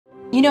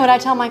You know what I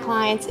tell my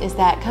clients is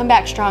that Come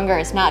Back Stronger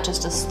is not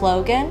just a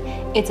slogan,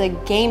 it's a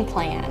game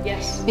plan.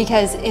 Yes.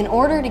 Because in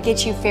order to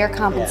get you fair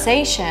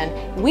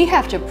compensation, we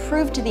have to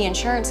prove to the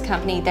insurance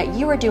company that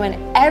you are doing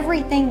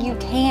everything you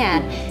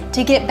can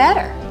to get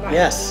better.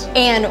 Yes.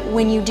 And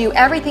when you do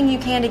everything you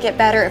can to get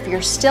better, if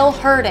you're still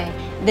hurting,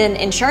 then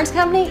insurance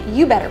company,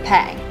 you better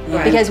pay.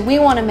 Right. Because we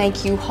want to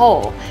make you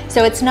whole.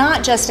 So it's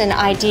not just an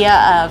idea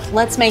of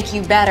let's make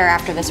you better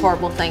after this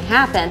horrible thing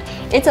happened,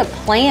 it's a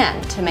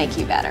plan to make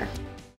you better.